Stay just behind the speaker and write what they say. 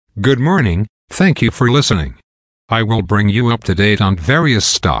Good morning, thank you for listening. I will bring you up to date on various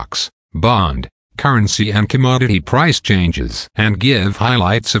stocks, bond, currency and commodity price changes and give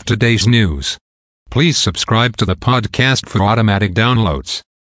highlights of today's news. Please subscribe to the podcast for automatic downloads.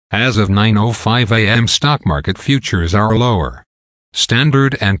 As of 9:05 a.m. stock market futures are lower.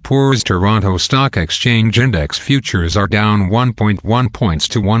 Standard & Poor's Toronto Stock Exchange Index futures are down 1.1 points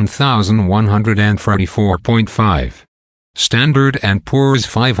to 1,134.5. Standard & Poor's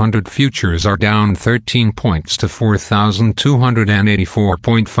 500 futures are down 13 points to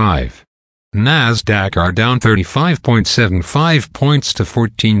 4,284.5. Nasdaq are down 35.75 points to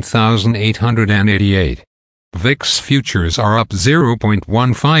 14,888. VIX futures are up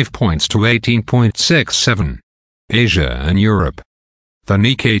 0.15 points to 18.67. Asia and Europe. The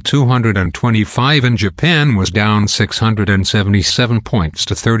Nikkei 225 in Japan was down 677 points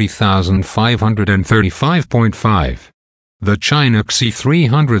to 30,535.5. The China CSI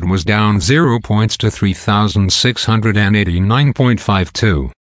 300 was down 0 points to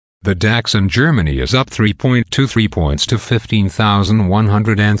 3,689.52. The DAX in Germany is up 3.23 points to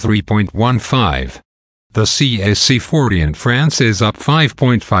 15,103.15. The CAC 40 in France is up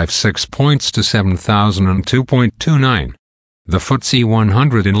 5.56 points to 7,002.29. The FTSE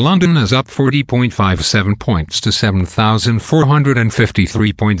 100 in London is up 40.57 points to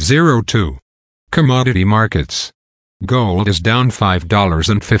 7,453.02. Commodity markets. Gold is down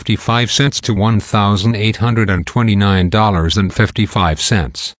 $5.55 to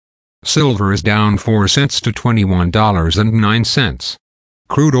 $1,829.55. Silver is down 4 cents to $21.09.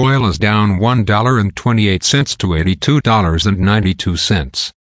 Crude oil is down $1.28 to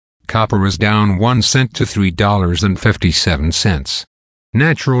 $82.92. Copper is down 1 cent to $3.57.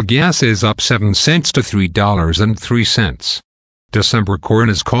 Natural gas is up 7 cents to $3.03. December corn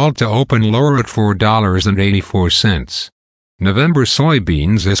is called to open lower at $4.84. November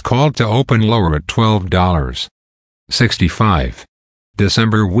soybeans is called to open lower at $12.65.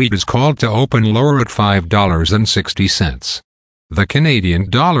 December wheat is called to open lower at $5.60. The Canadian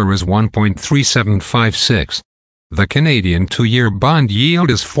dollar is 1.3756. The Canadian 2-year bond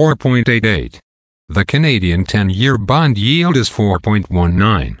yield is 4.88. The Canadian 10-year bond yield is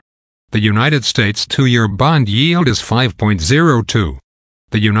 4.19. The United States 2-year bond yield is 5.02.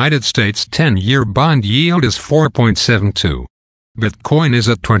 The United States 10-year bond yield is 4.72. Bitcoin is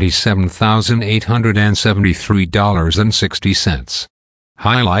at $27,873.60.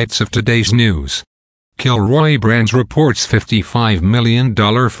 Highlights of today's news. Kilroy Brands reports $55 million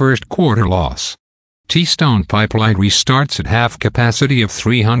first quarter loss. Keystone Pipeline restarts at half capacity of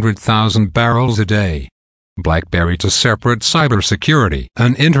 300,000 barrels a day. BlackBerry to separate cybersecurity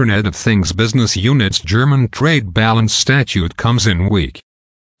and Internet of Things business units. German trade balance statute comes in weak.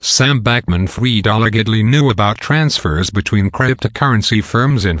 Sam Bankman-Fried allegedly knew about transfers between cryptocurrency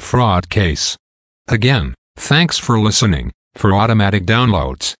firms in fraud case. Again, thanks for listening. For automatic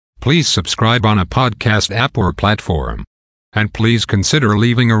downloads, please subscribe on a podcast app or platform. And please consider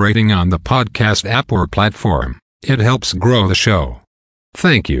leaving a rating on the podcast app or platform. It helps grow the show.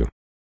 Thank you.